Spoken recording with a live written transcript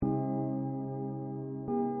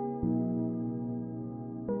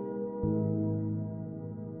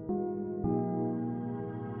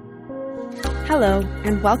Hello,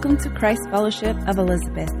 and welcome to Christ Fellowship of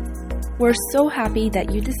Elizabeth. We're so happy that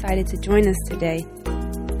you decided to join us today.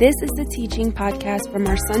 This is the teaching podcast from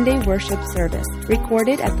our Sunday worship service,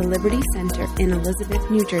 recorded at the Liberty Center in Elizabeth,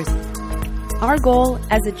 New Jersey. Our goal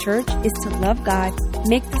as a church is to love God,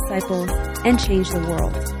 make disciples, and change the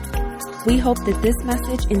world. We hope that this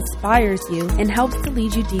message inspires you and helps to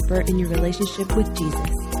lead you deeper in your relationship with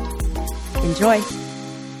Jesus. Enjoy!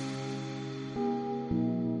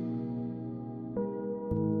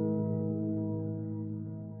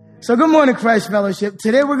 So good morning, Christ Fellowship.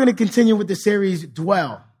 Today we're going to continue with the series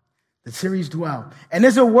Dwell. And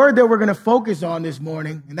there's a word that we're going to focus on this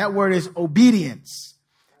morning, and that word is obedience.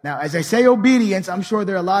 Now, as I say obedience, I'm sure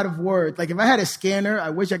there are a lot of words. Like if I had a scanner,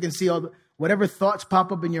 I wish I could see whatever thoughts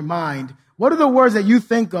pop up in your mind. What are the words that you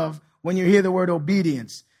think of when you hear the word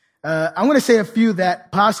obedience? I'm going to say a few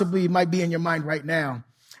that possibly might be in your mind right now.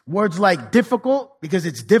 Words like difficult, because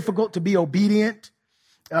it's difficult to be obedient.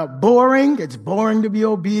 Boring, it's boring to be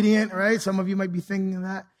obedient, right? Some of you might be thinking of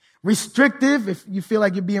that. Restrictive, if you feel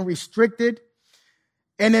like you're being restricted.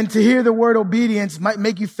 And then to hear the word obedience might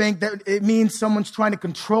make you think that it means someone's trying to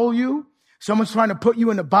control you. Someone's trying to put you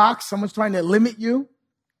in a box. Someone's trying to limit you.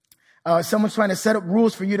 Someone's trying to set up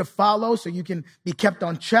rules for you to follow so you can be kept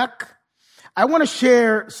on check. I want to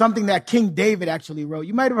share something that King David actually wrote.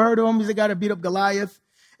 You might have heard of him. He's the guy that beat up Goliath.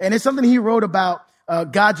 And it's something he wrote about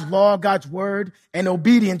God's law, God's word, and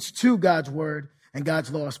obedience to God's word and God's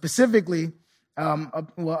law. Specifically,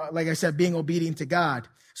 like I said, being obedient to God.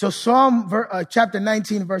 So Psalm chapter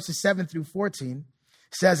 19, verses 7 through 14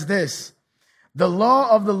 says this: "The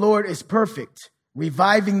law of the Lord is perfect,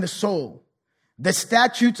 reviving the soul. The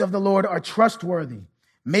statutes of the Lord are trustworthy,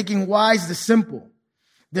 making wise the simple.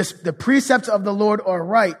 The precepts of the Lord are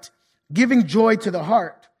right, giving joy to the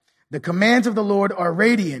heart. The commands of the Lord are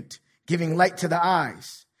radiant, giving light to the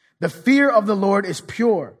eyes. The fear of the Lord is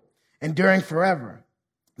pure, enduring forever.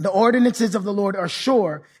 The ordinances of the Lord are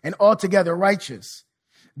sure and altogether righteous.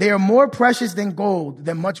 They are more precious than gold,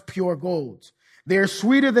 than much pure gold. They are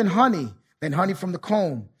sweeter than honey from the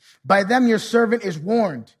comb. By them your servant is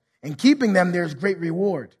warned. In keeping them there is great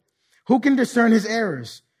reward. Who can discern his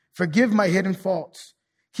errors? Forgive my hidden faults.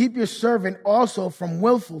 Keep your servant also from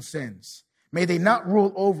willful sins. May they not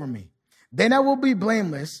rule over me. Then I will be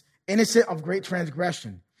blameless, innocent of great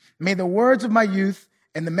transgression. May the words of my youth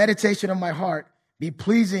and the meditation of my heart be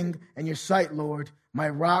pleasing in your sight, Lord, my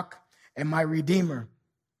rock and my redeemer."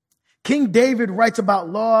 King David writes about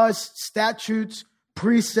laws, statutes,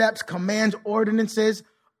 precepts, commands, ordinances,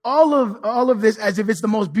 all of this as if it's the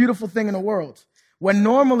most beautiful thing in the world. When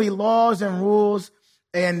normally laws and rules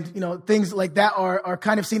and things like that are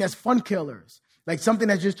kind of seen as fun killers, like something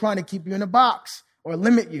that's just trying to keep you in a box or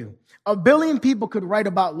limit you. 1 billion people could write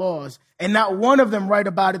about laws, and not one of them write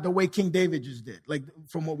about it the way King David just did, like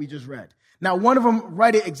from what we just read. Not one of them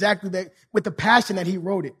write it exactly that with the passion that he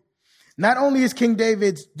wrote it. Not only is King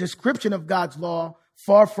David's description of God's law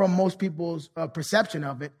far from most people's perception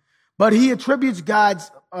of it, but he attributes God's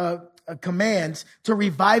commands to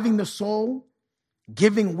reviving the soul,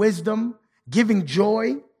 giving wisdom, giving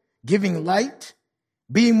joy, giving light,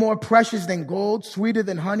 being more precious than gold, sweeter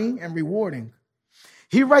than honey, and rewarding.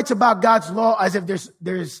 He writes about God's law as if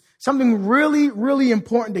there's something really, really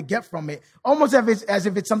important to get from it, almost as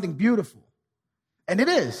if it's something beautiful. And it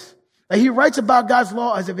is. Like he writes about God's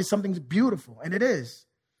law as if it's something beautiful, and it is.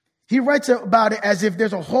 He writes about it as if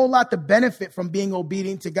there's a whole lot to benefit from being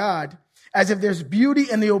obedient to God, as if there's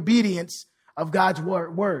beauty in the obedience of God's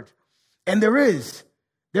word. And there is.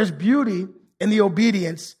 There's beauty in the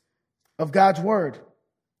obedience of God's word.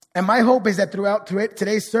 And my hope is that throughout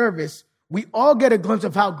today's service, we all get a glimpse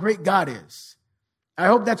of how great God is. I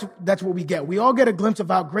hope that's what we get. We all get a glimpse of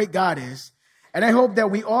how great God is. And I hope that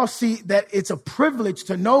we all see that it's a privilege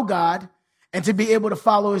to know God and to be able to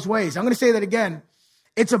follow his ways. I'm going to say that again.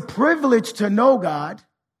 It's a privilege to know God.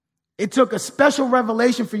 It took a special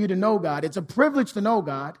revelation for you to know God. It's a privilege to know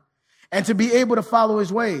God and to be able to follow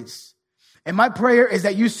his ways. And my prayer is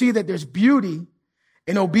that you see that there's beauty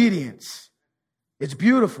in obedience. It's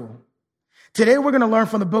beautiful. Today, we're going to learn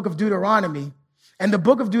from the book of Deuteronomy. And the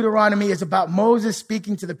book of Deuteronomy is about Moses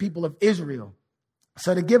speaking to the people of Israel.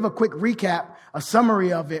 So to give a quick recap, a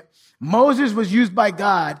summary of it, Moses was used by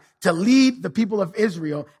God to lead the people of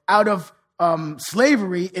Israel out of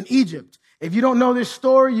slavery in Egypt. If you don't know this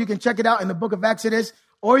story, you can check it out in the book of Exodus,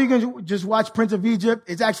 or you can just watch Prince of Egypt.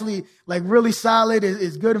 It's actually like really solid.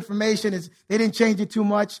 It's good information. They didn't change it too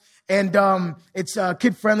much. And it's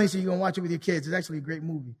kid friendly, so you can watch it with your kids. It's actually a great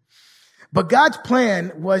movie. But God's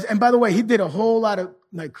plan was, and by the way, he did a whole lot of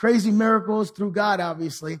like crazy miracles through God,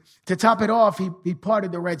 obviously. To top it off, he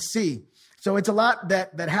parted the Red Sea. So it's a lot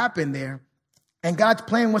that happened there. And God's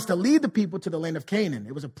plan was to lead the people to the land of Canaan.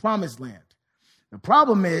 It was a promised land. The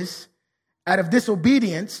problem is, out of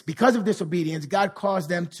disobedience, because of disobedience, God caused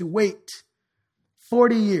them to wait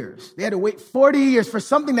 40 years. They had to wait 40 years for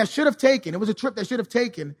something that should have taken. It was a trip that should have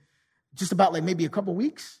taken just about like maybe a couple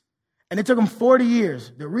weeks. And it took them 40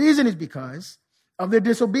 years. The reason is because of their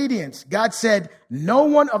disobedience. God said no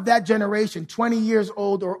one of that generation, 20 years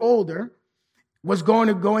old or older, was going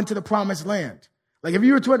to go into the promised land. Like if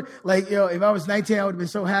you were 20, if I was 19, I would have been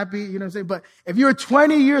so happy, you know what I'm saying? But if you were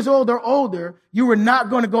 20 years old or older, you were not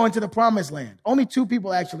going to go into the promised land. Only 2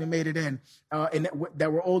 people actually made it in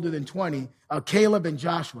that were older than 20, Caleb and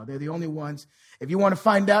Joshua. They're the only ones. If you want to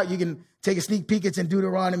find out, you can take a sneak peek. It's in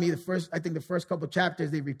Deuteronomy. The first couple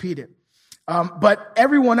chapters, they repeat it. But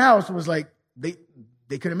everyone else was like, they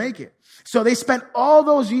couldn't make it. So they spent all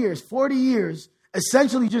those years, 40 years,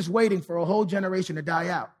 essentially just waiting for a whole generation to die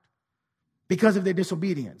out because of their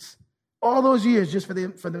disobedience. All those years just for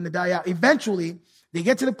them to die out. Eventually, they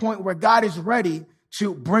get to the point where God is ready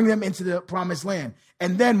to bring them into the promised land.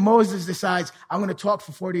 And then Moses decides, I'm going to talk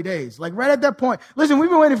for 40 days. Like right at that point, listen, we've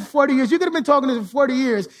been waiting for 40 years. You could have been talking to us for 40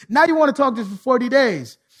 years. Now you want to talk to us for 40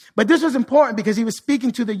 days. But this was important because he was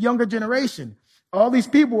speaking to the younger generation. All these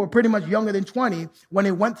people were pretty much younger than 20 when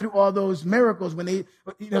they went through all those miracles. When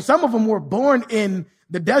some of them were born in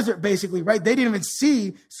the desert, basically, right? They didn't even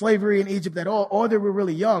see slavery in Egypt at all, or they were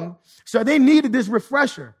really young. So they needed this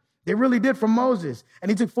refresher. They really did from Moses.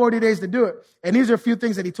 And he took 40 days to do it. And these are a few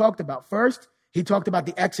things that he talked about. First, he talked about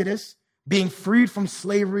the Exodus, being freed from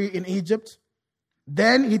slavery in Egypt.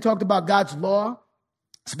 Then he talked about God's law,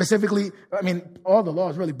 specifically, all the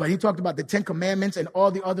laws really, but he talked about the 10 Commandments and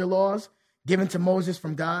all the other laws given to Moses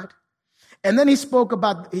from God. And then he spoke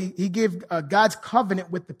about, he gave God's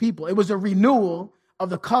covenant with the people. It was a renewal of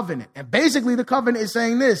the covenant. And basically the covenant is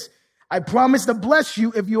saying this: I promise to bless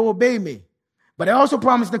you if you obey me, but I also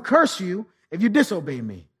promise to curse you if you disobey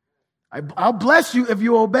me. I'll bless you if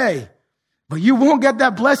you obey, but you won't get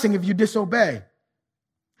that blessing if you disobey.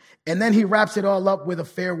 And then he wraps it all up with a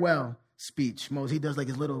farewell speech. Moses, he does like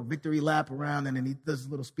his little victory lap around, and then he does his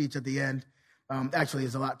little speech at the end. Actually,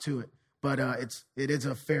 there's a lot to it, but it is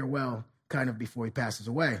a farewell kind of before he passes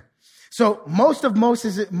away. So most of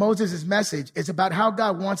Moses' message is about how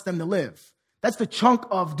God wants them to live. That's the chunk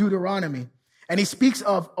of Deuteronomy. And he speaks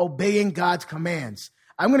of obeying God's commands.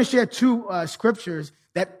 I'm going to share 2 scriptures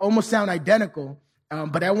that almost sound identical,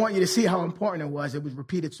 but I want you to see how important it was. It was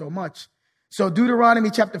repeated so much. So Deuteronomy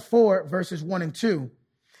chapter 4, verses 1 and 2.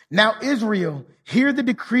 Now, Israel, hear the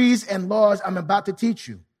decrees and laws I'm about to teach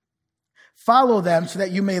you. Follow them so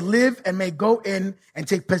that you may live and may go in and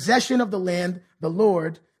take possession of the land the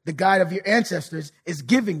Lord, the God of your ancestors, is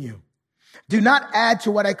giving you. Do not add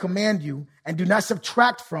to what I command you, and do not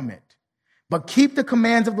subtract from it, but keep the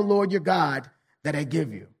commands of the Lord your God that I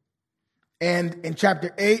give you. And in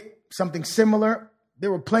chapter 8, something similar.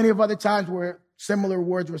 There were plenty of other times where similar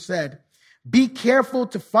words were said. Be careful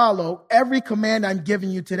to follow every command I'm giving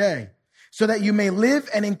you today, so that you may live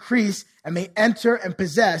and increase and may enter and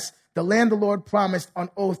possess the land the Lord promised on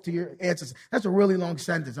oath to your ancestors. That's a really long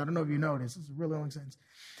sentence. I don't know if you know this. It's a really long sentence.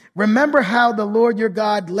 Remember how the Lord your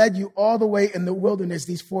God led you all the way in the wilderness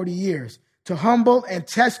these 40 years to humble and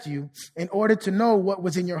test you in order to know what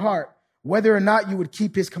was in your heart, whether or not you would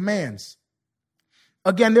keep his commands.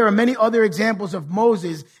 Again, there are many other examples of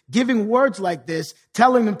Moses giving words like this,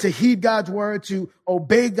 telling them to heed God's word, to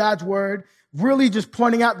obey God's word, really just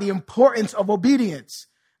pointing out the importance of obedience.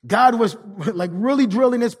 God was like really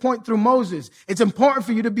drilling this point through Moses. It's important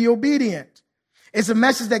for you to be obedient. It's a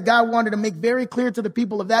message that God wanted to make very clear to the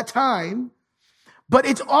people of that time, but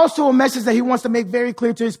it's also a message that he wants to make very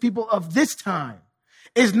clear to his people of this time.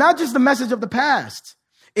 It's not just the message of the past.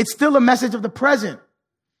 It's still a message of the present.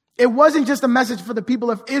 It wasn't just a message for the people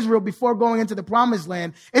of Israel before going into the promised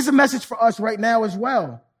land. It's a message for us right now as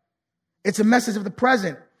well. It's a message of the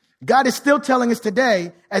present. God is still telling us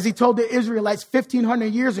today, as he told the Israelites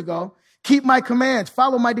 1,500 years ago, keep my commands,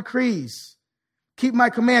 follow my decrees, keep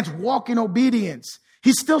my commands, walk in obedience.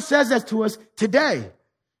 He still says that to us today.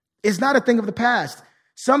 It's not a thing of the past.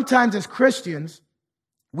 Sometimes as Christians,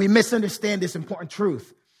 we misunderstand this important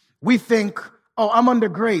truth. We think, oh, I'm under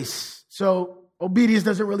grace, so obedience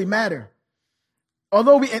doesn't really matter.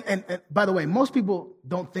 Although and by the way, most people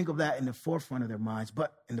don't think of that in the forefront of their minds,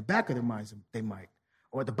 but in the back of their minds, they might.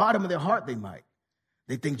 Or at the bottom of their heart, they might.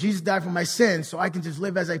 They think Jesus died for my sins, so I can just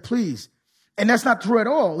live as I please. And that's not true at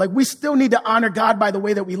all. Like, we still need to honor God by the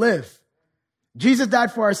way that we live. Jesus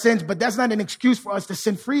died for our sins, but that's not an excuse for us to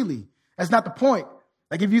sin freely. That's not the point.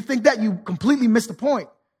 Like, if you think that, you completely miss the point.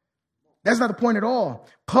 That's not the point at all.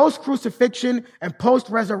 Post-crucifixion and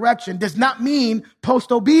post-resurrection does not mean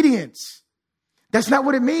post-obedience. That's not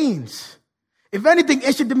what it means. If anything,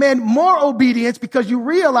 it should demand more obedience because you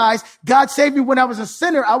realize God saved me when I was a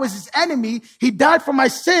sinner. I was his enemy. He died for my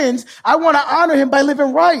sins. I want to honor him by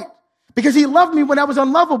living right because he loved me when I was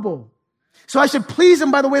unlovable. So I should please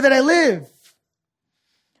him by the way that I live.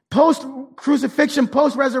 Post-crucifixion,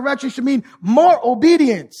 post-resurrection should mean more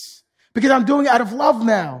obedience because I'm doing it out of love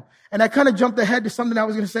now. And I kind of jumped ahead to something I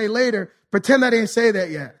was going to say later. Pretend I didn't say that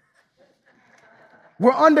yet.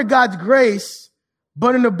 We're under God's grace.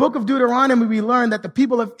 But in the book of Deuteronomy, we learn that the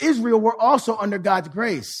people of Israel were also under God's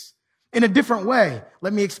grace in a different way.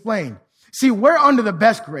 Let me explain. See, we're under the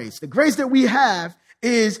best grace. The grace that we have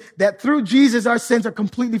is that through Jesus, our sins are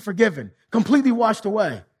completely forgiven, completely washed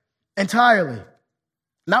away entirely.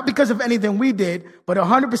 Not because of anything we did, but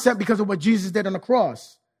 100% because of what Jesus did on the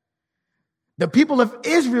cross. The people of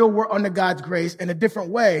Israel were under God's grace in a different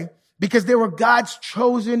way because they were God's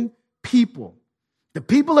chosen people. The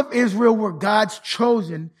people of Israel were God's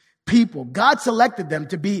chosen people. God selected them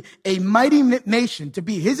to be a mighty nation, to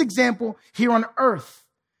be his example here on earth.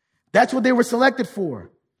 That's what they were selected for.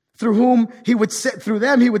 Through them, he would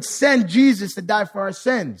send Jesus to die for our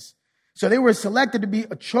sins. So they were selected to be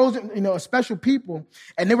a chosen, a special people.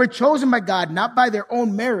 And they were chosen by God, not by their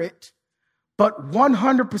own merit, but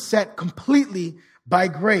 100% completely by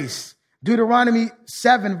grace. Deuteronomy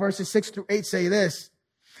 7 verses 6-8 say this,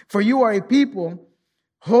 "For you are a people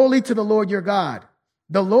holy to the Lord your God.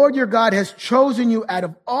 The Lord your God has chosen you out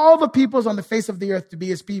of all the peoples on the face of the earth to be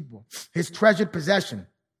his people, his treasured possession.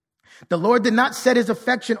 The Lord did not set his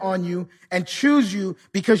affection on you and choose you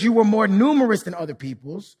because you were more numerous than other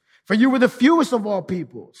peoples, for you were the fewest of all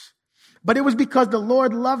peoples. But it was because the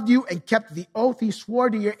Lord loved you and kept the oath he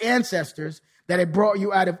swore to your ancestors that he brought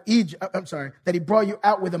you out of Egypt. That he brought you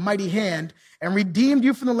out with a mighty hand and redeemed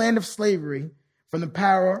you from the land of slavery, from the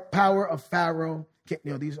power of Pharaoh."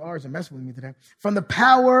 These R's are messing with me today. "From the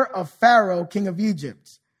power of Pharaoh, king of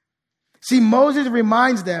Egypt." See, Moses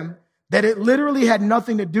reminds them that it literally had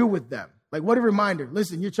nothing to do with them. Like, what a reminder.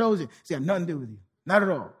 Listen, you're chosen. See, it had nothing to do with you. Not at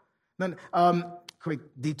all. Quick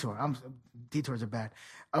detour. Detours are bad.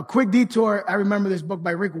 A quick detour. I remember this book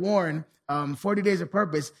by Rick Warren, 40 Days of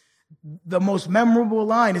Purpose. The most memorable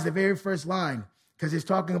line is the very first line, because it's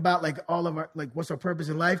talking about all of our, what's our purpose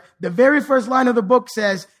in life. The very first line of the book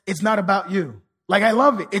says, "It's not about you." I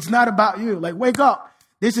love it. It's not about you. Wake up.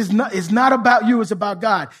 It's not about you. It's about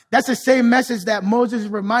God. That's the same message that Moses is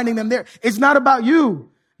reminding them there. It's not about you.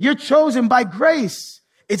 You're chosen by grace.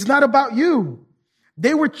 It's not about you.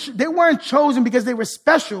 They weren't chosen because they were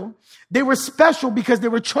special. They were special because they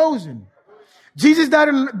were chosen. Jesus died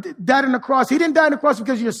on the cross. He didn't die on the cross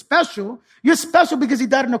because you're special. You're special because he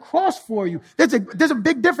died on the cross for you. There's a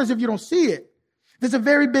big difference if you don't see it. There's a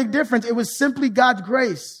very big difference. It was simply God's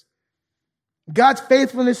grace. God's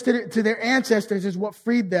faithfulness to their ancestors is what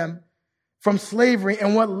freed them from slavery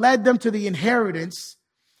and what led them to the inheritance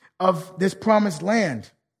of this promised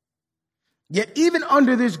land. Yet even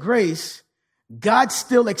under this grace, God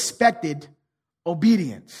still expected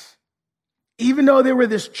obedience. Even though they were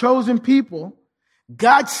this chosen people,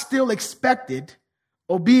 God still expected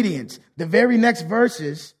obedience. The very next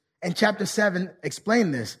verses in chapter 7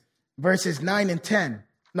 explain this. Verses 9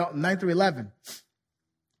 through 11.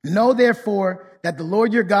 "Know therefore that the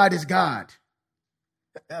Lord your God is God."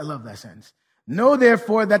 I love that sentence. "Know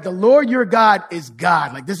therefore that the Lord your God is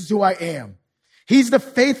God." This is who I am. "He's the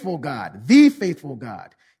faithful God,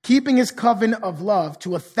 keeping his covenant of love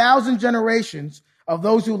to 1,000 generations of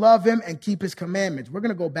those who love him and keep his commandments." We're going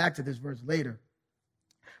to go back to this verse later.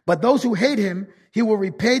 "But those who hate him, he will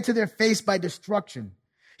repay to their face by destruction."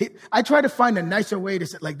 I try to find a nicer way to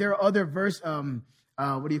say, there are other versions.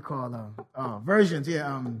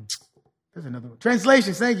 Yeah. There's another one.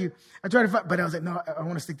 Translations. Thank you. I tried to find, but I was no, I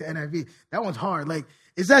want to stick to NIV. That one's hard.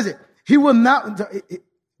 It says it. He will not,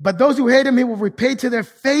 but those who hate him, he will repay to their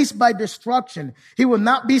face by destruction. He will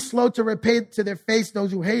not be slow to repay to their face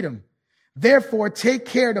those who hate him. Therefore, take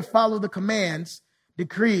care to follow the commands,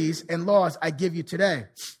 decrees, and laws I give you today.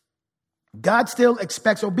 God still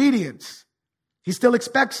expects obedience. He still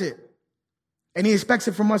expects it. And he expects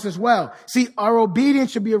it from us as well. See, our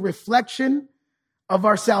obedience should be a reflection of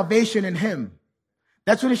our salvation in him.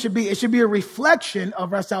 That's what it should be. It should be a reflection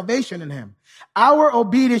of our salvation in him. Our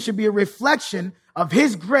obedience should be a reflection of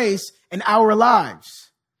his grace in our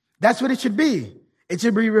lives. That's what it should be. It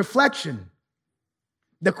should be reflection.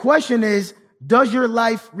 The question is, does your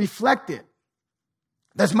life reflect it?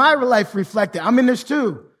 Does my life reflect it? I'm in this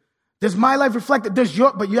too. Does my life reflect it?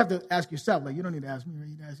 But you have to ask yourself, you don't need to ask me.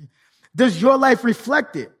 Does your life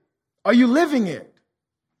reflect it? Are you living it?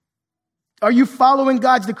 Are you following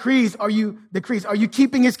God's decrees? Are you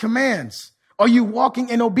keeping his commands? Are you walking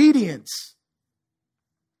in obedience?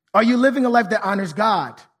 Are you living a life that honors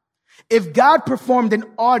God? If God performed an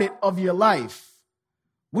audit of your life,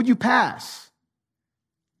 would you pass?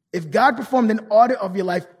 If God performed an audit of your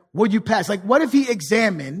life, would you pass? Like, what if he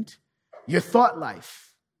examined your thought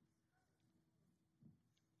life?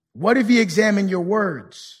 What if he examined your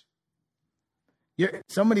words?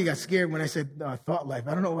 Somebody got scared when I said thought life.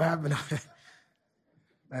 I don't know what happened.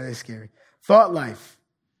 That is scary. Thought life.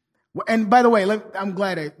 And by the way, I'm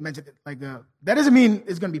glad I mentioned it. Like, that doesn't mean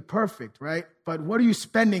it's going to be perfect, right? But what are you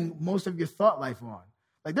spending most of your thought life on?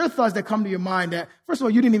 Like, there are thoughts that come to your mind that, first of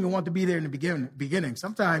all, you didn't even want to be there in the beginning.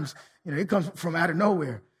 Sometimes, it comes from out of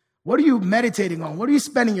nowhere. What are you meditating on? What are you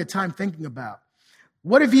spending your time thinking about?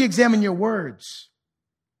 What if you examine your words?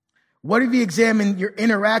 What if you examine your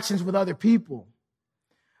interactions with other people?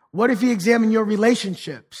 What if you examine your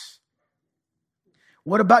relationships?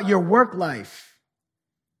 What about your work life?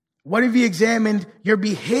 What if you examined your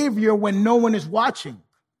behavior when no one is watching?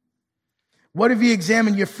 What if you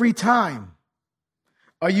examined your free time?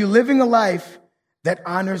 Are you living a life that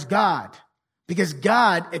honors God? Because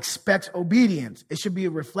God expects obedience. It should be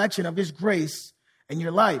a reflection of his grace in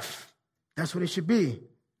your life. That's what it should be.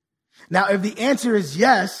 Now, if the answer is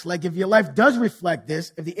yes, like if your life does reflect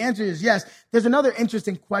this, if the answer is yes, there's another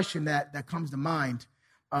interesting question that comes to mind.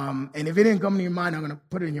 And if it didn't come to your mind, I'm going to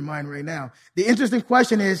put it in your mind right now. The interesting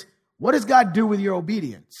question is, what does God do with your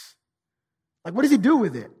obedience? Like, what does he do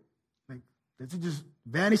with it? Like, does it just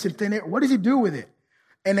vanish in thin air? What does he do with it?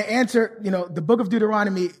 And the answer, the book of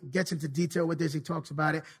Deuteronomy gets into detail with this. He talks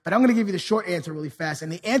about it. But I'm going to give you the short answer really fast.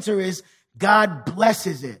 And the answer is, God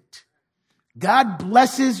blesses it. God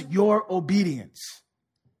blesses your obedience.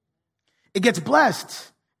 It gets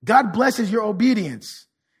blessed. God blesses your obedience.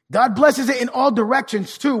 God blesses it in all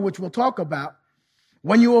directions too, which we'll talk about.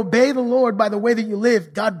 When you obey the Lord by the way that you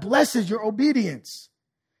live, God blesses your obedience.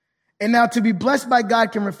 And now, to be blessed by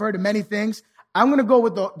God can refer to many things. I'm going to go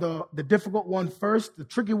with the difficult one first, the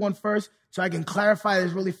tricky one first, so I can clarify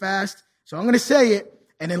this really fast. So I'm going to say it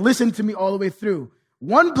and then listen to me all the way through.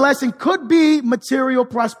 One blessing could be material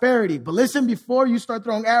prosperity. But listen, before you start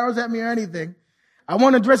throwing arrows at me or anything, I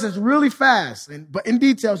want to address this really fast, but in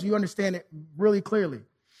detail so you understand it really clearly.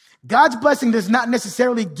 God's blessing does not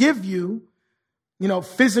necessarily give you,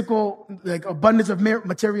 physical, like abundance of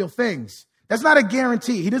material things. That's not a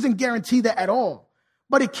guarantee. He doesn't guarantee that at all.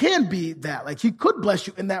 But it can be that, like, he could bless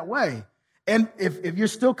you in that way. And if you're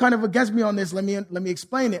still kind of against me on this, let me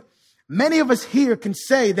explain it. Many of us here can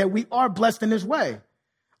say that we are blessed in this way.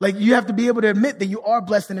 Like, you have to be able to admit that you are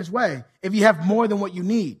blessed in this way. If you have more than what you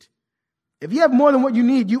need. If you have more than what you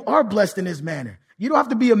need, you are blessed in this manner. You don't have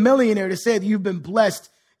to be a millionaire to say that you've been blessed,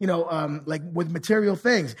 like with material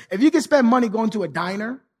things. If you can spend money going to a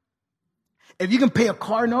diner, if you can pay a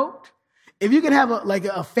car note, if you can have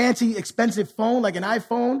a fancy, expensive phone, like an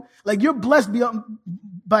iPhone, like you're blessed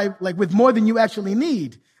with more than you actually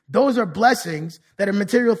need. Those are blessings that are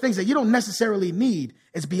material things that you don't necessarily need.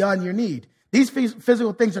 It's beyond your need. These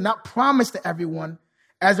physical things are not promised to everyone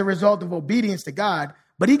as a result of obedience to God,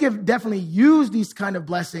 but he can definitely use these kind of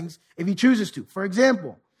blessings if he chooses to. For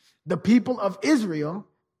example, the people of Israel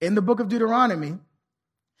in the book of Deuteronomy,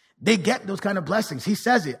 they get those kind of blessings. He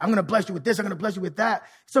says it. I'm going to bless you with this. I'm going to bless you with that.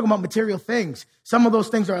 He's talking about material things. Some of those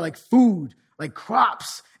things are like food, like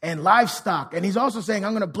crops and livestock. And he's also saying,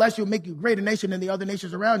 I'm going to bless you and make you a greater nation than the other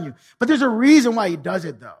nations around you. But there's a reason why he does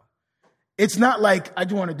it, though. It's not like I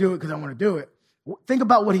just want to do it because I want to do it. Think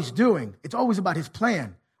about what he's doing. It's always about his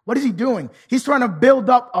plan. What is he doing? He's trying to build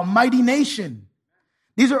up a mighty nation.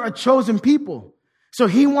 These are a chosen people. So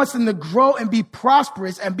he wants them to grow and be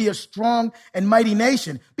prosperous and be a strong and mighty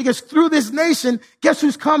nation. Because through this nation, guess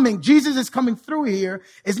who's coming? Jesus is coming through here.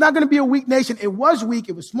 It's not going to be a weak nation. It was weak.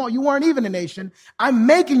 It was small. You weren't even a nation. I'm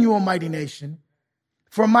making you a mighty nation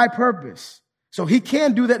for my purpose. So he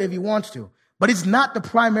can do that if he wants to. But it's not the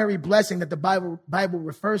primary blessing that the Bible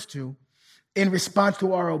refers to in response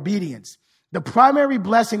to our obedience. The primary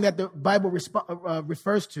blessing that the Bible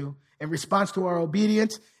refers to in response to our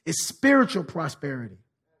obedience is spiritual prosperity.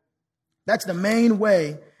 That's the main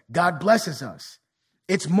way God blesses us.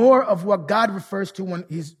 It's more of what God refers to when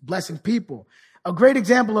he's blessing people. A great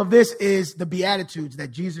example of this is the Beatitudes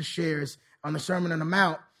that Jesus shares on the Sermon on the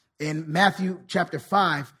Mount in Matthew chapter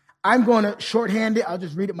 5. I'm going to shorthand it. I'll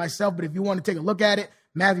just read it myself. But if you want to take a look at it,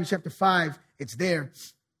 Matthew chapter 5, it's there.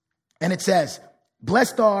 And it says,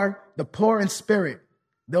 blessed are the poor in spirit.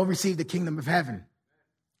 They'll receive the kingdom of heaven.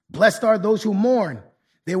 Blessed are those who mourn.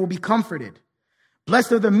 They will be comforted.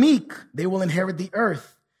 Blessed are the meek. They will inherit the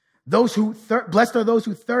earth. Blessed are those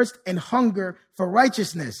who thirst and hunger for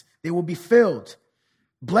righteousness. They will be filled.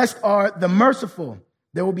 Blessed are the merciful.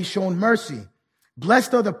 They will be shown mercy.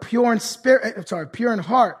 Blessed are the pure in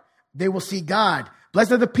heart. They will see God.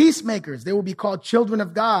 Blessed are the peacemakers. They will be called children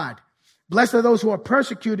of God. Blessed are those who are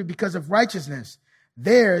persecuted because of righteousness.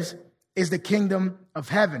 Theirs is the kingdom of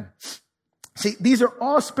heaven. See, these are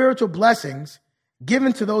all spiritual blessings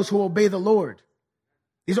given to those who obey the Lord.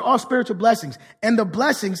 These are all spiritual blessings. And the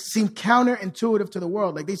blessings seem counterintuitive to the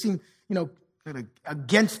world. Like they seem,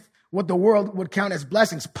 against what the world would count as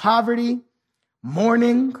blessings. Poverty,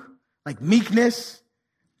 mourning, like meekness.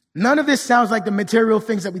 None of this sounds like the material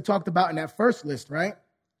things that we talked about in that first list, right?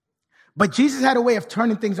 But Jesus had a way of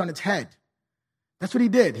turning things on its head. That's what he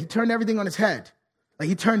did. He turned everything on its head. Like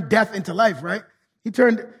he turned death into life, right? He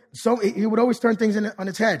would always turn things on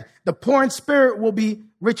its head. The poor in spirit will be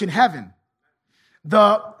rich in heaven.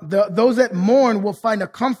 Those that mourn will find a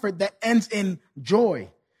comfort that ends in joy.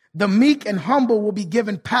 The meek and humble will be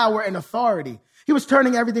given power and authority. He was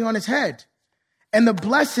turning everything on its head. And the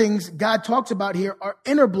blessings God talks about here are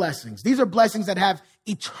inner blessings. These are blessings that have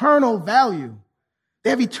eternal value. They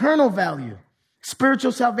have eternal value.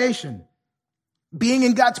 Spiritual salvation. Being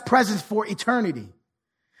in God's presence for eternity.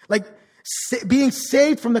 Like being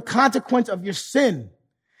saved from the consequence of your sin.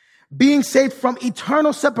 Being saved from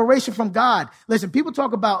eternal separation from God. Listen, people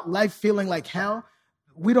talk about life feeling like hell.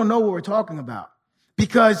 We don't know what we're talking about.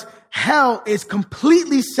 Because hell is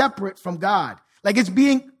completely separate from God. Like it's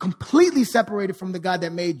being completely separated from the God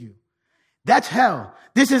that made you. That's hell.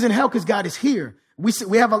 This isn't hell because God is here.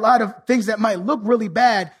 We have a lot of things that might look really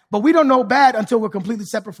bad, but we don't know bad until we're completely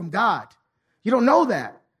separate from God. You don't know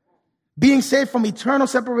that. Being saved from eternal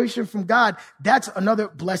separation from God, that's another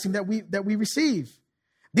blessing that we receive.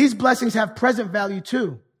 These blessings have present value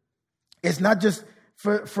too. It's not just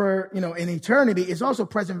for in eternity, it's also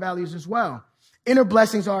present values as well. Inner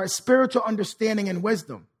blessings are spiritual understanding and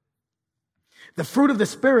wisdom. The fruit of the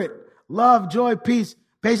Spirit, love, joy, peace,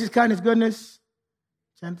 patience, kindness, goodness,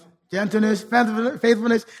 gentleness,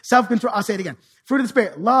 faithfulness, self-control. I'll say it again. Fruit of the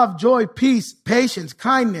Spirit, love, joy, peace, patience,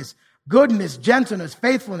 kindness, goodness, gentleness,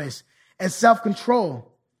 faithfulness, and self-control.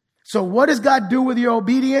 So what does God do with your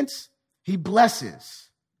obedience? He blesses.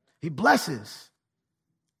 He blesses.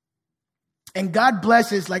 And God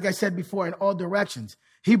blesses, like I said before, in all directions.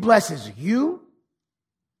 He blesses you.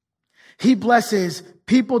 He blesses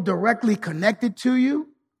people directly connected to you.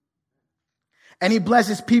 And he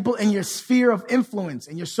blesses people in your sphere of influence,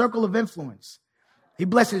 in your circle of influence. He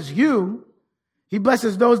blesses you. He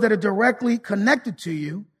blesses those that are directly connected to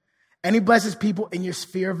you. And he blesses people in your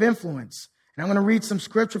sphere of influence. And I'm going to read some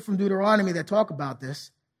scripture from Deuteronomy that talk about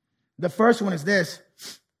this. The first one is this.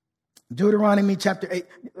 Deuteronomy chapter 8.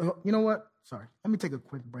 You know what? Sorry. Let me take a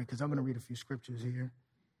quick break because I'm going to read a few scriptures here.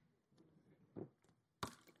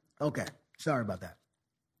 Okay. Sorry about that.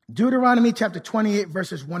 Deuteronomy chapter 28,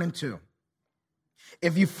 verses 1 and 2.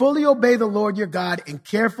 If you fully obey the Lord your God and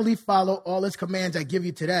carefully follow all his commands I give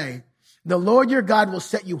you today, the Lord your God will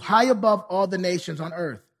set you high above all the nations on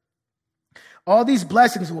earth. All these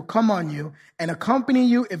blessings will come on you and accompany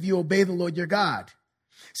you if you obey the Lord your God.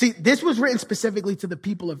 See, this was written specifically to the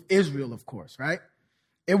people of Israel, of course, right?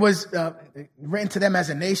 It was written to them as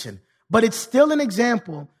a nation, but it's still an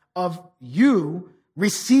example of you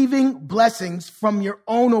receiving blessings from your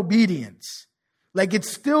own obedience. Like it's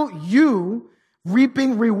still you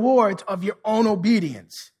reaping rewards of your own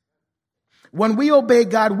obedience. When we obey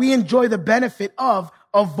God, we enjoy the benefit of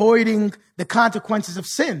avoiding the consequences of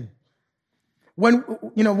sin. When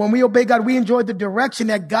we obey God, we enjoy the direction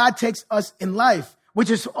that God takes us in life, which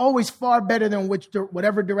is always far better than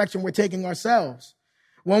whatever direction we're taking ourselves.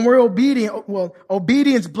 When we're obedient,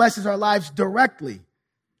 obedience blesses our lives directly.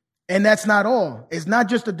 And that's not all. It's not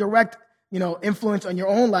just a direct, influence on your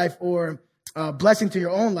own life or blessing to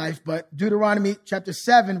your own life, but Deuteronomy chapter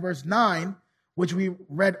 7, verse 9, which we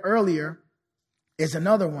read earlier, is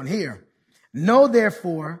another one here. Know,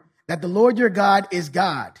 therefore, that the Lord your God is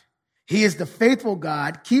God. He is the faithful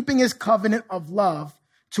God, keeping his covenant of love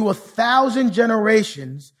to 1,000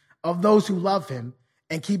 generations of those who love him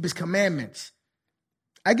and keep his commandments.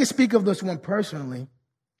 I can speak of this one personally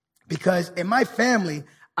because in my family,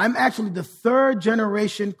 I'm actually the third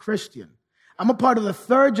generation Christian. I'm a part of the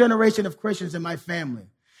third generation of Christians in my family.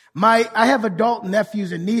 I have adult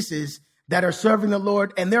nephews and nieces that are serving the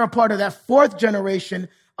Lord, and they're a part of that fourth generation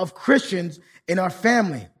of Christians in our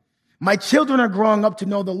family. My children are growing up to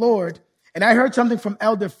know the Lord, and I heard something from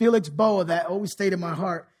Elder Felix Boa that always stayed in my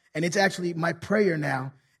heart, and it's actually my prayer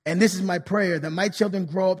now. And this is my prayer, that my children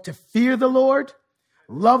grow up to fear the Lord,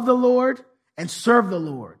 love the Lord, and serve the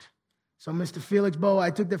Lord. So Mr. Felix Bow,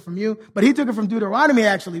 I took that from you. But he took it from Deuteronomy,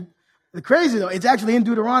 actually. The crazy, though, it's actually in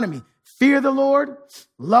Deuteronomy. Fear the Lord,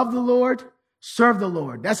 love the Lord, serve the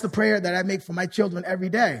Lord. That's the prayer that I make for my children every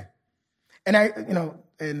day. And I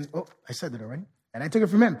said that already. And I took it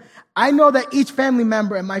from him. I know that each family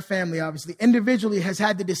member in my family, obviously, individually has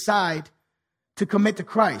had to decide to commit to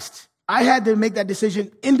Christ. I had to make that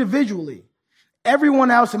decision individually.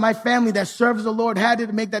 Everyone else in my family that serves the Lord had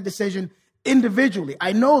to make that decision individually.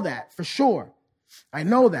 I know that for sure. I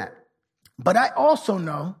know that. But I also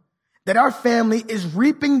know that our family is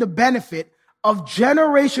reaping the benefit of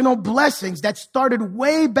generational blessings that started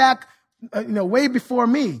way back, way before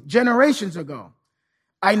me, generations ago.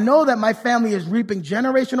 I know that my family is reaping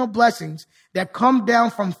generational blessings that come down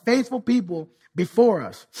from faithful people before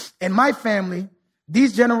us. In my family,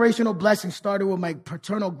 these generational blessings started with my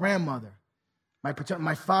paternal grandmother,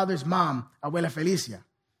 my father's mom, Abuela Felicia.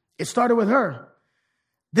 It started with her.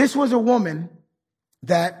 This was a woman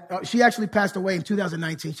that she actually passed away in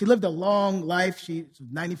 2019. She lived a long life. She was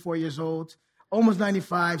 94 years old, almost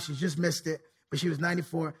 95. She just missed it, but she was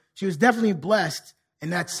 94. She was definitely blessed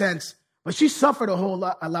in that sense, but she suffered a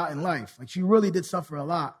lot in life. Like, she really did suffer a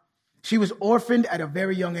lot. She was orphaned at a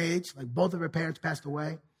very young age. Like, both of her parents passed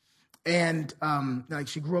away. And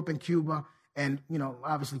she grew up in Cuba, and,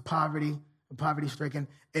 obviously poverty-stricken.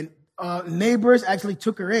 And neighbors actually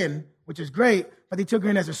took her in, which is great, but they took her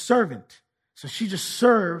in as a servant. So she just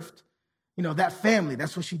served, that family.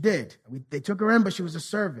 That's what she did. They took her in, but she was a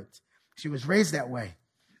servant. She was raised that way.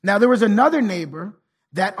 Now, there was another neighbor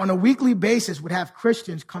that on a weekly basis would have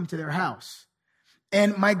Christians come to their house.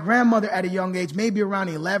 And my grandmother at a young age, maybe around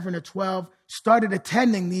 11 or 12, started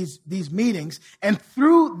attending these meetings. And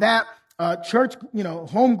through that church,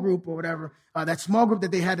 home group or whatever, that small group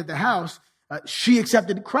that they had at the house, she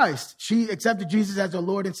accepted Christ. She accepted Jesus as her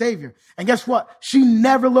Lord and Savior. And guess what? She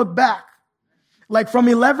never looked back. Like, from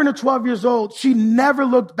 11 or 12 years old, she never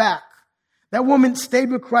looked back. That woman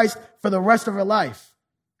stayed with Christ for the rest of her life.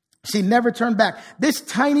 She never turned back. This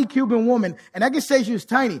tiny Cuban woman, and I can say she was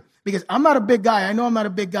tiny because I'm not a big guy. I know I'm not a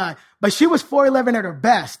big guy, but she was 4'11" at her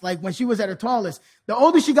best. Like, when she was at her tallest, the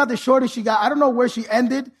older she got, the shorter she got. I don't know where she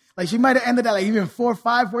ended. Like, she might have ended at even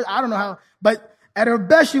 4'5", 4. I don't know how, but at her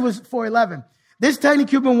best, she was 4'11". This tiny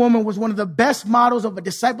Cuban woman was one of the best models of a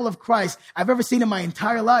disciple of Christ I've ever seen in my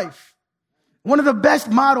entire life. One of the best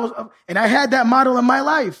models, and I had that model in my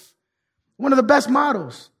life. One of the best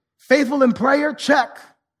models. Faithful in prayer, check.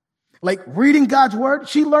 Like, reading God's word,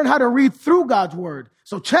 she learned how to read through God's word.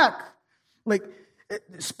 So check. Like,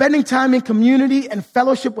 spending time in community and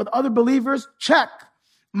fellowship with other believers, check.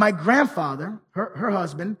 My grandfather, her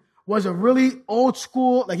husband, was a really old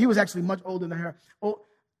school, like, he was actually much older than her.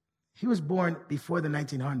 He was born before the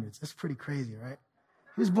 1900s. That's pretty crazy, right?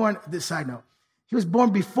 He was born, this side note, he was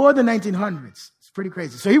born before the 1900s. It's pretty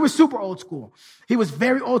crazy. So he was super old school. He was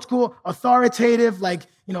very old school, authoritative, like,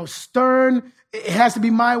 stern. It has to be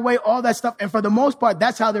my way, all that stuff. And for the most part,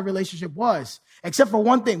 that's how their relationship was. Except for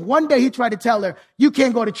one thing. One day he tried to tell her, you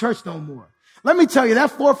can't go to church no more. Let me tell you,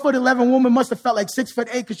 that 4'11" woman must have felt like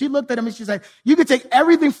 6'8", because she looked at him and she's like, you can take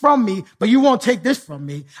everything from me, but you won't take this from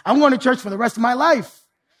me. I'm going to church for the rest of my life.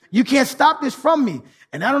 You can't stop this from me.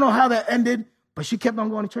 And I don't know how that ended, but she kept on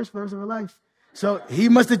going to church for the rest of her life. So he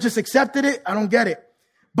must have just accepted it. I don't get it.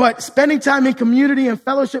 But spending time in community and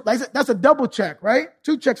fellowship, like I said, that's a double check, right?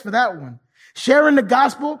 2 checks for that one. Sharing the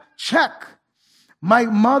gospel, check. My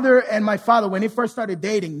mother and my father, when they first started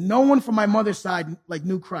dating, no one from my mother's side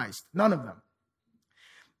knew Christ. None of them.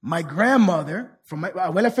 My grandmother, from my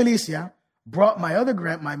Abuela Felicia, brought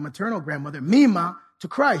my maternal grandmother, Mima, to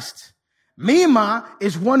Christ. Mima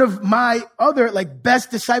is one of my other best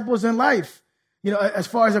disciples in life, as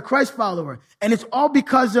far as a Christ follower. And it's all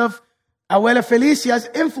because of Abuela Felicia's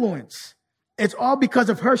influence. It's all because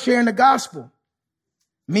of her sharing the gospel.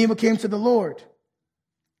 Mima came to the Lord.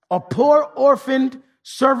 A poor, orphaned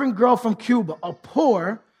servant girl from Cuba,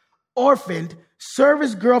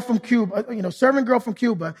 servant girl from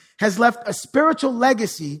Cuba has left a spiritual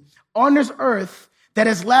legacy on this earth that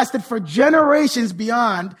has lasted for generations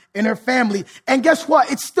beyond in her family. And guess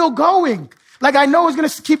what? It's still going. I know it's going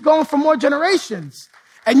to keep going for more generations.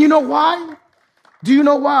 And you know why? Do you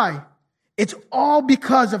know why? It's all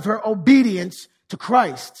because of her obedience to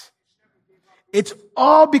Christ. It's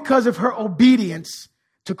all because of her obedience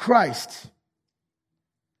to Christ.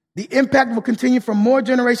 The impact will continue for more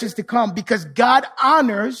generations to come because God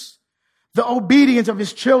honors the obedience of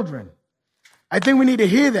his children. I think we need to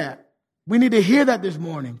hear that. We need to hear that this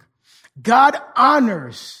morning. God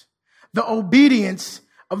honors the obedience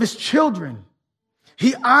of his children.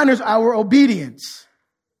 He honors our obedience.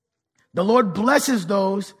 The Lord blesses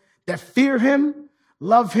those that fear him,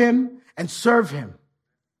 love him, and serve him.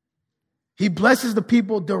 He blesses the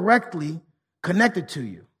people directly connected to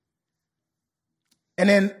you. And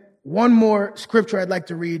then one more scripture I'd like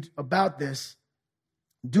to read about this.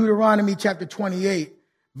 Deuteronomy chapter 28,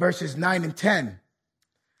 verses 9 and 10.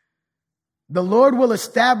 The Lord will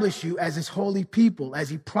establish you as his holy people, as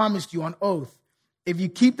he promised you on oath, if you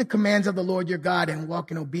keep the commands of the Lord your God and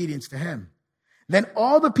walk in obedience to him. Then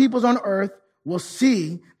all the peoples on earth will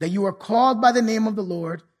see that you are called by the name of the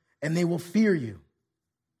Lord, and they will fear you.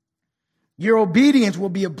 Your obedience will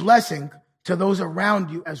be a blessing to those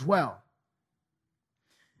around you as well.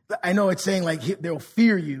 I know it's saying like they'll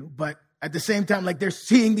fear you, but at the same time, like they're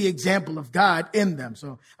seeing the example of God in them.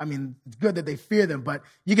 So, I mean, it's good that they fear them, but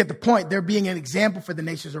you get the point. They're being an example for the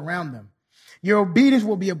nations around them. Your obedience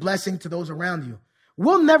will be a blessing to those around you.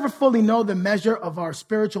 We'll never fully know the measure of our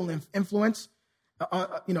spiritual influence,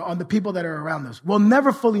 on the people that are around us. We'll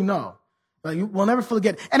never fully know. Like, we'll never fully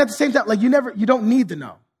get. And at the same time, like you don't need to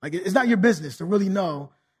know. Like it's not your business to really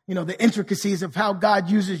know, the intricacies of how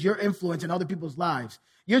God uses your influence in other people's lives.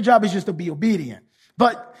 Your job is just to be obedient.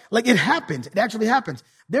 But like it happens. It actually happens.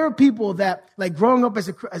 There are people that like growing up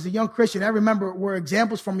as a young Christian, I remember were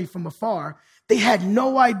examples for me from afar. They had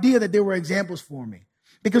no idea that they were examples for me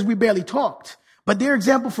because we barely talked. But their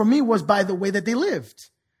example for me was by the way that they lived.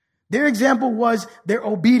 Their example was their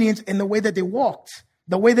obedience in the way that they walked,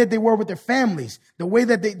 the way that they were with their families, the way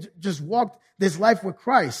that they just walked this life with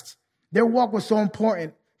Christ. Their walk was so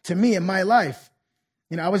important to me in my life.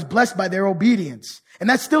 I was blessed by their obedience. And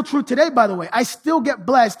that's still true today, by the way. I still get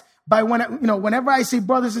blessed by whenever I see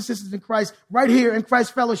brothers and sisters in Christ right here in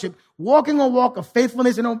Christ Fellowship, walking a walk of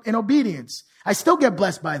faithfulness and obedience. I still get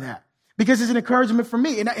blessed by that because it's an encouragement for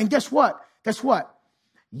me. And guess what?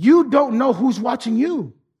 You don't know who's watching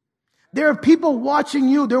you. There are people watching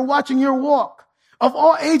you. They're watching your walk of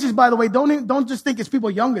all ages, by the way. Don't just think it's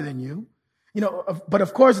people younger than you. But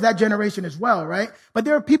of course that generation as well, right? But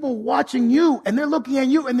there are people watching you and they're looking at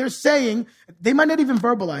you and they're saying, they might not even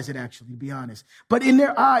verbalize it actually, to be honest. But in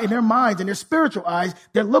their minds, in their spiritual eyes,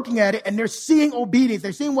 they're looking at it and they're seeing obedience.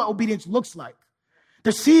 They're seeing what obedience looks like.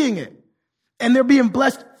 They're seeing it and they're being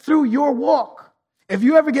blessed through your walk. If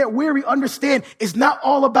you ever get weary, understand it's not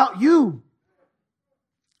all about you.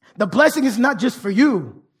 The blessing is not just for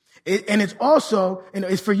you. And it's also,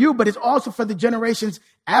 it's for you, but it's also for the generations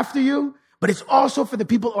after you. But it's also for the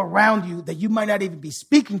people around you that you might not even be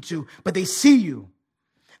speaking to, but they see you.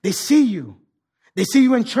 They see you. They see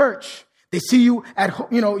you in church. They see you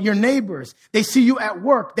at, your neighbors. They see you at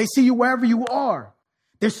work. They see you wherever you are.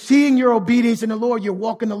 They're seeing your obedience in the Lord. Your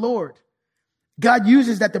walk in the Lord. God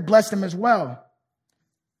uses that to bless them as well.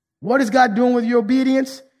 What is God doing with your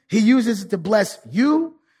obedience? He uses it to bless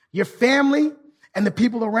you, your family, and the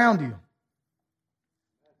people around you.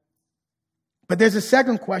 But there's a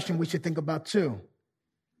second question we should think about too.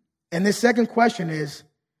 And this second question is,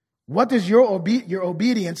 what does your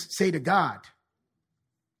obedience say to God?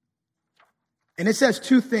 And it says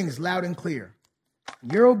two things loud and clear.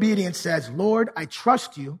 Your obedience says, Lord, I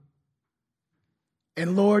trust you.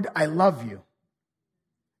 And Lord, I love you.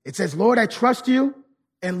 It says, Lord, I trust you.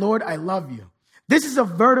 And Lord, I love you. This is a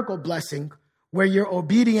vertical blessing where your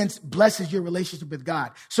obedience blesses your relationship with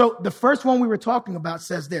God. So the first one we were talking about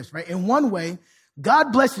says this, right? In one way,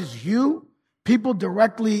 God blesses you, people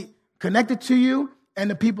directly connected to you, and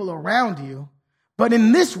the people around you. But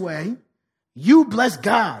in this way, you bless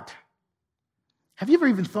God. Have you ever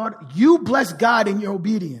even thought you bless God in your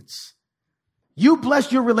obedience? You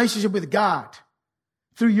bless your relationship with God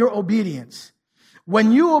through your obedience.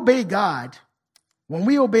 When we obey God,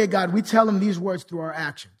 we tell him these words through our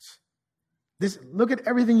actions. Look at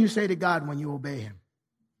everything you say to God when you obey him.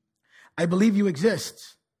 I believe you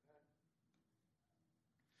exist.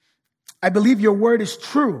 I believe your word is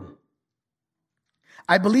true.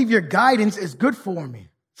 I believe your guidance is good for me.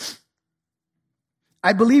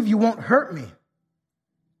 I believe you won't hurt me.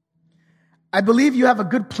 I believe you have a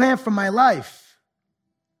good plan for my life.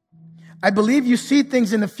 I believe you see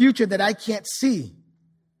things in the future that I can't see.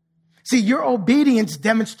 See, your obedience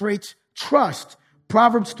demonstrates trust.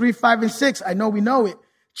 Proverbs 3, 5, and 6. I know we know it.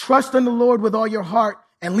 Trust in the Lord with all your heart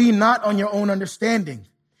and lean not on your own understanding.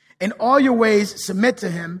 In all your ways, submit to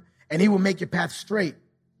him and he will make your path straight.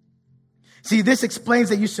 See, this explains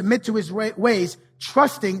that you submit to his ways,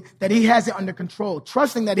 trusting that he has it under control,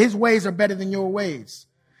 trusting that his ways are better than your ways.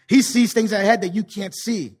 He sees things ahead that you can't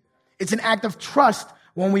see. It's an act of trust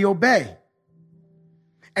when we obey.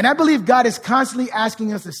 And I believe God is constantly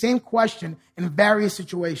asking us the same question in various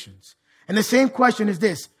situations. And the same question is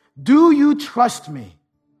this: do you trust me?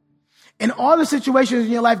 In all the situations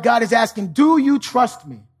in your life, God is asking, do you trust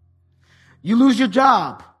me? You lose your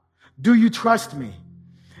job. Do you trust me?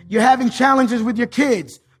 You're having challenges with your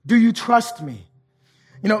kids. Do you trust me?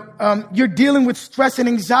 You're dealing with stress and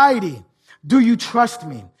anxiety. Do you trust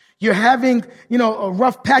me? You're having, a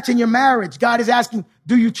rough patch in your marriage. God is asking,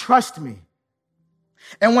 do you trust me?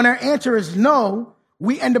 And when our answer is no,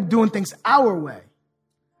 we end up doing things our way.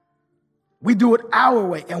 We do it our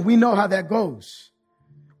way, and we know how that goes.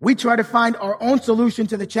 We try to find our own solution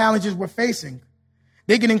to the challenges we're facing.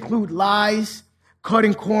 They can include lies,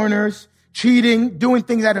 cutting corners, cheating, doing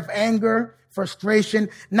things out of anger, frustration,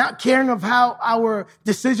 not caring of how our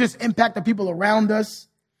decisions impact the people around us.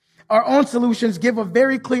 Our own solutions give a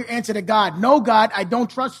very clear answer to God. No, God, I don't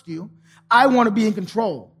trust you. I want to be in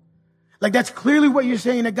control. Like that's clearly what you're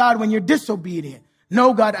saying to God when you're disobedient.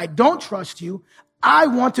 No, God, I don't trust you. I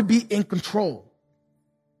want to be in control.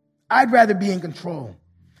 I'd rather be in control.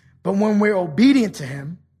 But when we're obedient to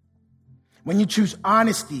him, when you choose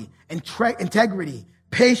honesty, integrity,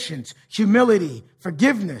 patience, humility,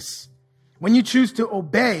 forgiveness, when you choose to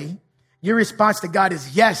obey, your response to God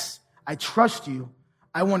is, yes, I trust you.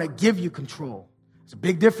 I want to give you control. There's a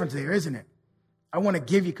big difference there, isn't it? I want to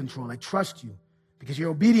give you control. I trust you because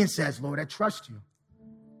your obedience says, Lord, I trust you.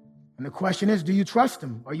 And the question is, do you trust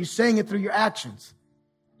him? Are you saying it through your actions?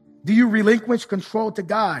 Do you relinquish control to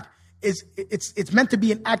God? It's meant to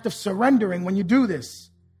be an act of surrendering when you do this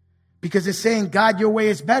because it's saying, God, your way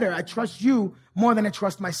is better. I trust you more than I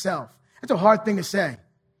trust myself. That's a hard thing to say.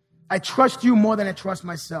 I trust you more than I trust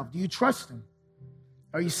myself. Do you trust him?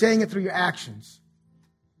 Are you saying it through your actions?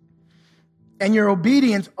 And your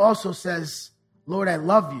obedience also says, Lord, I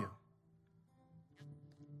love you.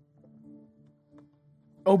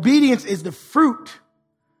 Obedience is the fruit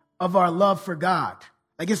of our love for God.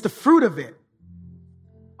 Like it's the fruit of it.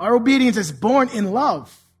 Our obedience is born in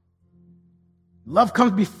love. Love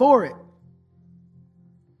comes before it.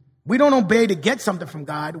 We don't obey to get something from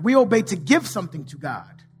God. We obey to give something to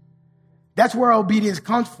God. That's where our obedience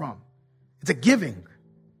comes from. It's a giving.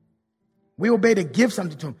 We obey to give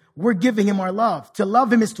something to him. We're giving him our love. To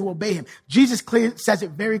love him is to obey him. Jesus says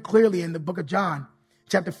it very clearly in the book of John,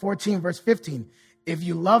 chapter 14, verse 15. If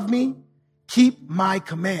you love me, keep my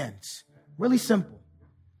commands. Really simple.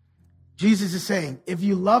 Jesus is saying, if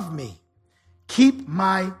you love me, keep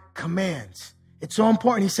my commands. It's so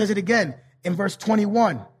important. He says it again in verse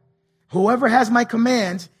 21. Whoever has my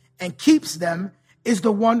commands and keeps them is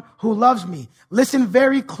the one who loves me. Listen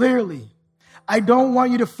very clearly. I don't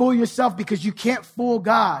want you to fool yourself because you can't fool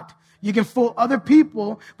God. You can fool other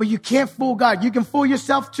people, but you can't fool God. You can fool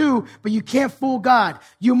yourself too, but you can't fool God.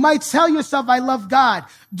 You might tell yourself, I love God.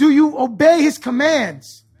 Do you obey his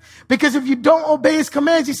commands? Because if you don't obey his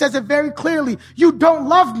commands, he says it very clearly, you don't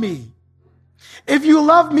love me. If you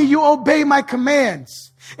love me, you obey my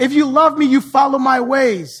commands. If you love me, you follow my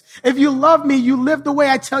ways. If you love me, you live the way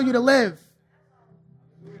I tell you to live.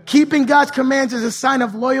 Keeping God's commands is a sign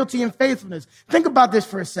of loyalty and faithfulness. Think about this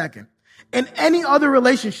for a second. In any other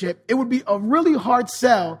relationship, it would be a really hard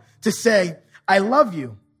sell to say, I love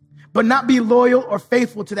you, but not be loyal or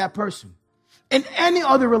faithful to that person. In any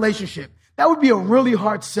other relationship, that would be a really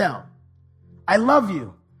hard sell. I love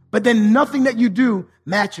you, but then nothing that you do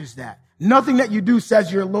matches that. Nothing that you do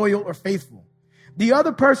says you're loyal or faithful. The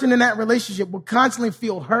other person in that relationship will constantly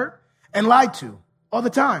feel hurt and lied to all the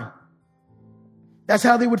time. That's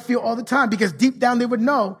how they would feel all the time because deep down they would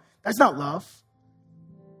know that's not love.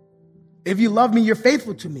 If you love me, you're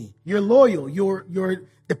faithful to me. You're loyal. You're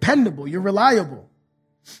dependable. You're reliable.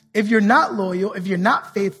 If you're not loyal, if you're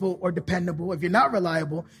not faithful or dependable, if you're not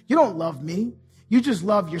reliable, you don't love me. You just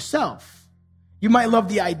love yourself. You might love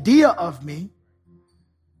the idea of me.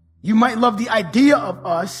 You might love the idea of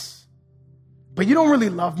us, but you don't really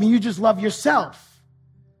love me. You just love yourself.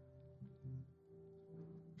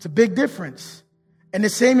 It's a big difference. And the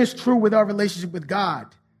same is true with our relationship with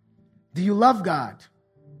God. Do you love God?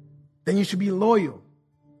 Then you should be loyal,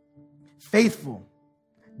 faithful,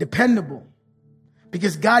 dependable,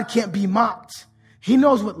 because God can't be mocked. He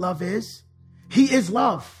knows what love is. He is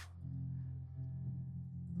love.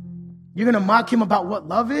 You're going to mock him about what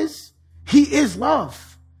love is? He is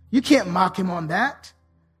love. You can't mock him on that.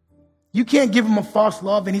 You can't give him a false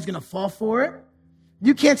love and he's going to fall for it.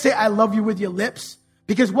 You can't say, I love you with your lips,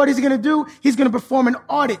 because what is he going to do? He's going to perform an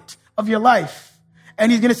audit of your life.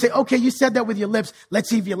 And he's going to say, okay, you said that with your lips. Let's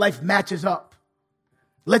see if your life matches up.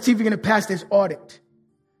 Let's see if you're going to pass this audit.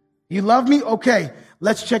 You love me? Okay,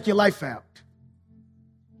 let's check your life out.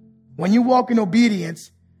 When you walk in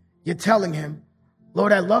obedience, you're telling him,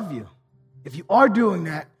 Lord, I love you. If you are doing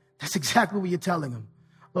that, that's exactly what you're telling him.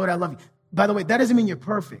 Lord, I love you. By the way, that doesn't mean you're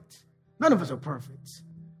perfect. None of us are perfect.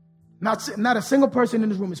 Not a single person in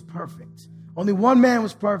this room is perfect. Only one man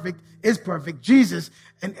was perfect, is perfect, Jesus.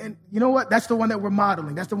 And you know what? That's the one that we're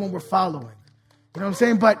modeling. That's the one we're following. You know what I'm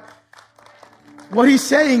saying? But what he's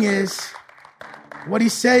saying is,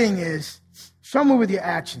 show me with your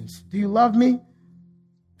actions. Do you love me?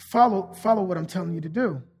 Follow what I'm telling you to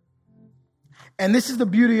do. And this is the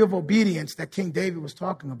beauty of obedience that King David was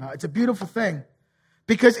talking about. It's a beautiful thing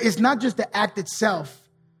because it's not just the act itself,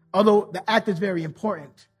 although the act is very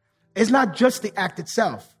important. It's not just the act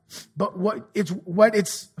itself, but it's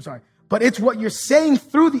what you're saying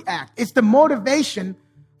through the act. It's the motivation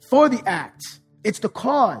for the act. It's the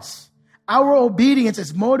cause. Our obedience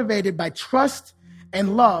is motivated by trust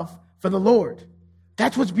and love for the Lord.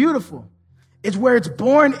 That's what's beautiful. It's where it's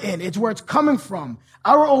born in. It's where it's coming from.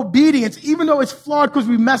 Our obedience, even though it's flawed because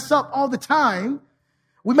we mess up all the time,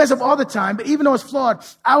 but even though it's flawed,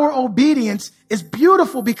 our obedience is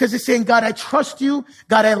beautiful because it's saying, God, I trust you.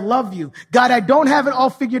 God, I love you. God, I don't have it all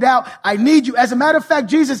figured out. I need you. As a matter of fact,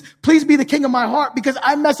 Jesus, please be the king of my heart because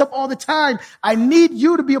I mess up all the time. I need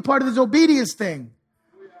you to be a part of this obedience thing.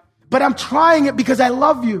 But I'm trying it because I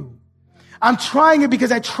love you. I'm trying it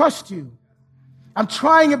because I trust you. I'm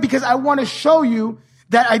trying it because I want to show you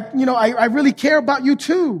that I really care about you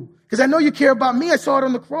too. Because I know you care about me. I saw it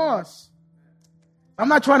on the cross. I'm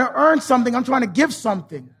not trying to earn something. I'm trying to give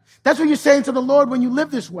something. That's what you're saying to the Lord when you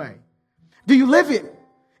live this way. Do you live it?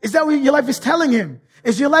 Is that what your life is telling him?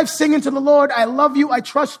 Is your life singing to the Lord, I love you, I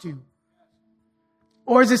trust you?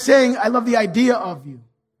 Or is it saying, I love the idea of you?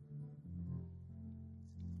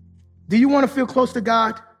 Do you want to feel close to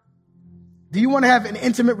God? Do you want to have an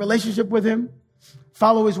intimate relationship with him?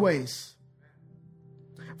 Follow his ways.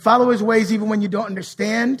 Follow his ways even when you don't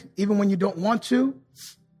understand, even when you don't want to.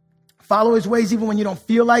 Follow his ways even when you don't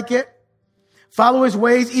feel like it. Follow his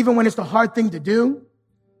ways even when it's the hard thing to do.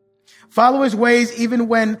 Follow his ways even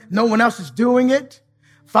when no one else is doing it.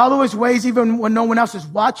 Follow his ways even when no one else is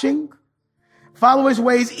watching. Follow his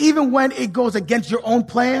ways even when it goes against your own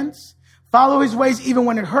plans. Follow his ways even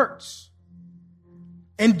when it hurts.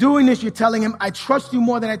 In doing this, you're telling him, I trust you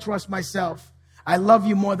more than I trust myself. I love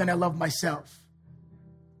you more than I love myself.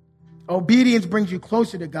 Obedience brings you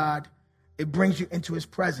closer to God. It brings you into his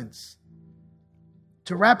presence.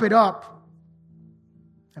 To wrap it up,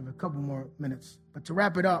 I have a couple more minutes, but to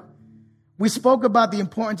wrap it up, we spoke about the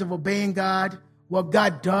importance of obeying God, what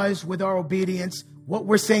God does with our obedience, what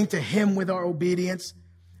we're saying to him with our obedience.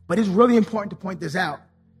 But it's really important to point this out.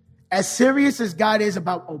 As serious as God is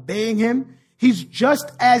about obeying him, he's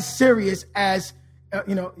just as serious as,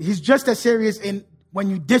 in when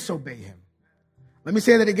you disobey him. Let me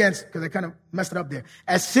say that again because I kind of messed it up there.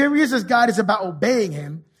 As serious as God is about obeying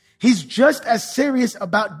him, he's just as serious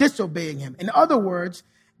about disobeying him. In other words,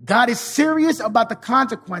 God is serious about the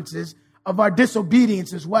consequences of our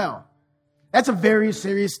disobedience as well. That's a very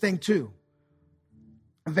serious thing too.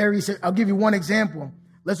 I'll give you one example.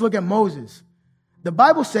 Let's look at Moses. The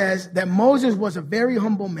Bible says that Moses was a very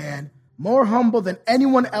humble man, more humble than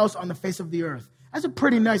anyone else on the face of the earth. That's a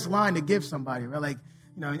pretty nice line to give somebody, right? Like,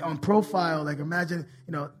 on profile, like imagine,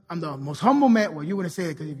 I'm the most humble man. Well, you wouldn't say it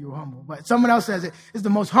because if you were humble, but someone else says it. It's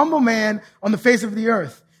the most humble man on the face of the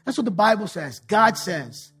earth. That's what the Bible says. God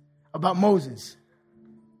says about Moses.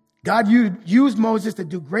 God used Moses to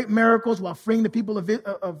do great miracles while freeing the people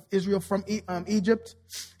of Israel from Egypt.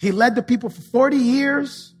 He led the people for 40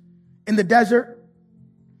 years in the desert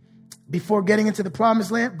before getting into the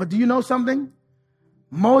promised land. But do you know something?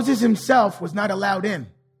 Moses himself was not allowed in.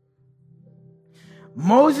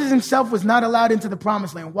 Moses himself was not allowed into the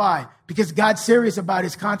promised land. Why? Because God's serious about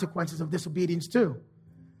his consequences of disobedience too.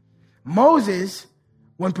 Moses,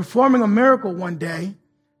 when performing a miracle one day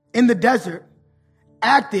in the desert,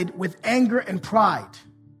 acted with anger and pride.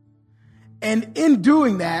 And in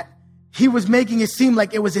doing that, he was making it seem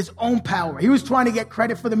like it was his own power. He was trying to get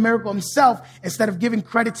credit for the miracle himself instead of giving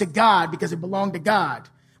credit to God because it belonged to God.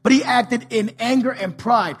 But he acted in anger and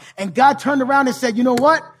pride. And God turned around and said, you know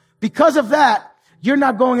what? Because of that, you're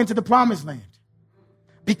not going into the promised land.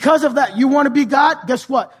 Because of that, you want to be God? Guess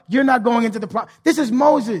what? You're not going into the promised. This is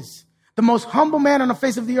Moses, the most humble man on the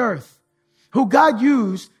face of the earth, who God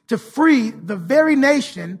used to free the very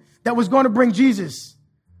nation that was going to bring Jesus.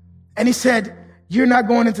 And he said, you're not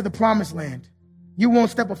going into the promised land. You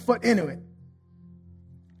won't step a foot into it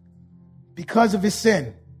because of his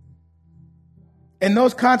sin. And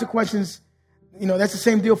those consequences, that's the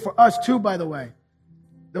same deal for us too, by the way.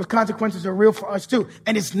 Those consequences are real for us too.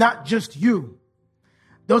 And it's not just you.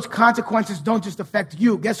 Those consequences don't just affect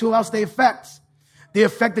you. Guess who else they affect? They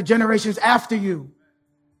affect the generations after you.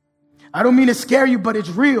 I don't mean to scare you, but it's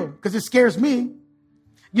real because it scares me.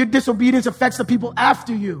 Your disobedience affects the people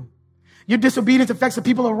after you. Your disobedience affects the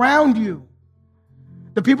people around you.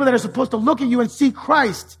 The people that are supposed to look at you and see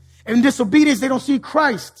Christ. And in disobedience, they don't see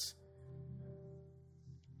Christ.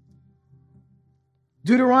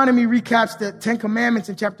 Deuteronomy recaps the 10 commandments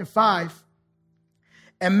in chapter 5.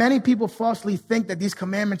 And many people falsely think that these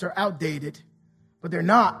commandments are outdated, but they're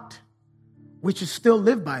not. We should still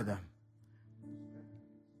live by them.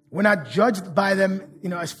 We're not judged by them,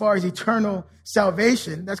 as far as eternal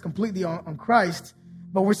salvation. That's completely on Christ.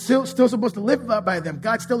 But we're still supposed to live by them.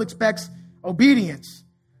 God still expects obedience.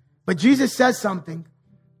 But Jesus says something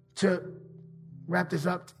to wrap this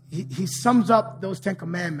up. He sums up those 10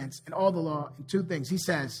 commandments and all the law in two things. He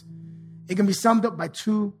says it can be summed up by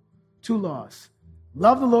two laws.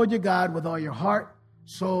 Love the Lord your God with all your heart,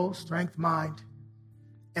 soul, strength, mind,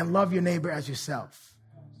 and love your neighbor as yourself.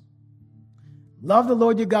 Love the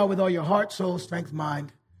Lord your God with all your heart, soul, strength,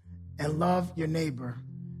 mind, and love your neighbor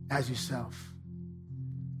as yourself.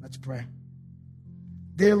 Let's pray.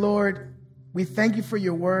 Dear Lord, we thank you for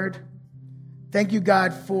your word. Thank you,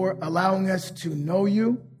 God, for allowing us to know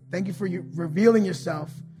you. Thank you for you revealing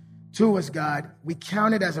yourself to us, God. We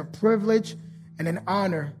count it as a privilege and an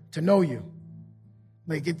honor to know you.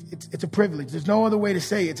 Like it's a privilege. There's no other way to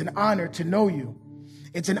say it. It's an honor to know you.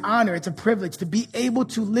 It's an honor. It's a privilege to be able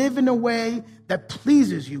to live in a way that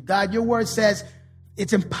pleases you. God, your word says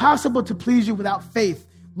it's impossible to please you without faith.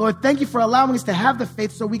 Lord, thank you for allowing us to have the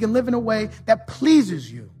faith so we can live in a way that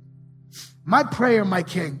pleases you. My prayer, my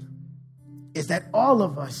King, is that all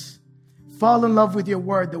of us fall in love with your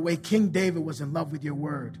word the way King David was in love with your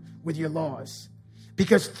word, with your laws.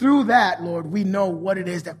 Because through that, Lord, we know what it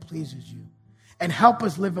is that pleases you, and help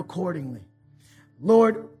us live accordingly.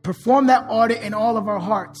 Lord, perform that audit in all of our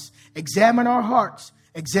hearts. Examine our hearts,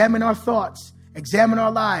 examine our thoughts, examine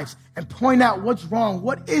our lives, and point out what's wrong.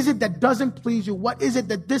 What is it that doesn't please you? What is it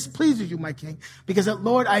that displeases you, my King? Because,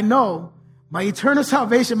 Lord, I know my eternal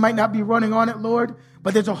salvation might not be running on it, Lord,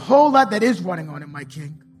 but there's a whole lot that is running on it, my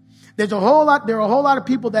King. There are a whole lot of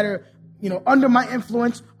people that are, under my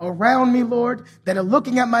influence around me, Lord, that are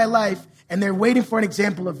looking at my life and they're waiting for an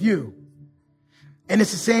example of you. And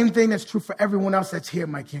it's the same thing that's true for everyone else that's here,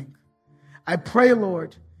 my King. I pray,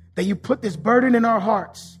 Lord, that you put this burden in our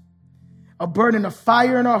hearts, a burden of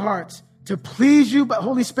fire in our hearts to please you. But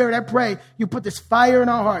Holy Spirit, I pray you put this fire in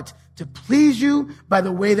our hearts to please you by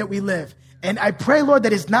the way that we live. And I pray, Lord,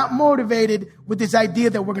 that it's not motivated with this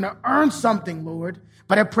idea that we're going to earn something, Lord.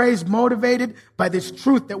 But I pray it's motivated by this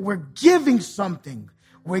truth that we're giving something.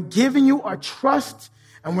 We're giving you our trust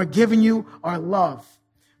and we're giving you our love.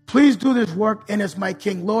 Please do this work in us, my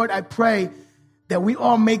King. Lord, I pray that we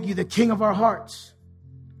all make you the King of our hearts,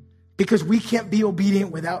 because we can't be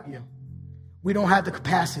obedient without you. We don't have the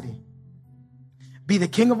capacity. Be the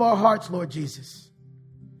King of our hearts, Lord Jesus.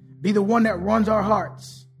 Be the one that runs our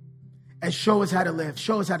hearts and show us how to live.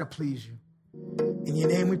 Show us how to please you. In your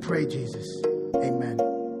name we pray, Jesus. Amen.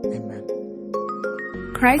 Amen.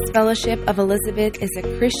 Christ Fellowship of Elizabeth is a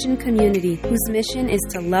Christian community whose mission is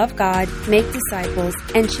to love God, make disciples,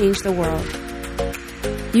 and change the world.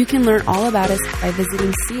 You can learn all about us by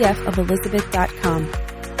visiting cfolizabeth.com.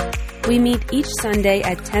 We meet each Sunday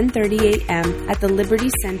at 10:30 a.m. at the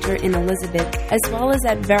Liberty Center in Elizabeth, as well as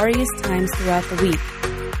at various times throughout the week.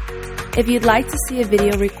 If you'd like to see a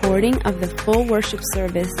video recording of the full worship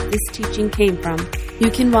service this teaching came from,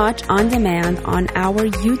 you can watch on demand on our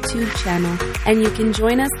YouTube channel, and you can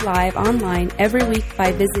join us live online every week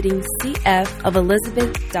by visiting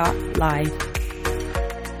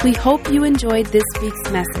cfolizabeth.live. We hope you enjoyed this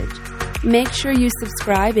week's message. Make sure you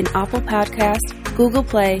subscribe in Apple Podcasts, Google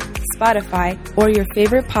Play, Spotify, or your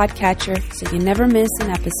favorite podcatcher so you never miss an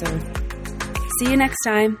episode. See you next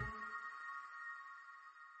time.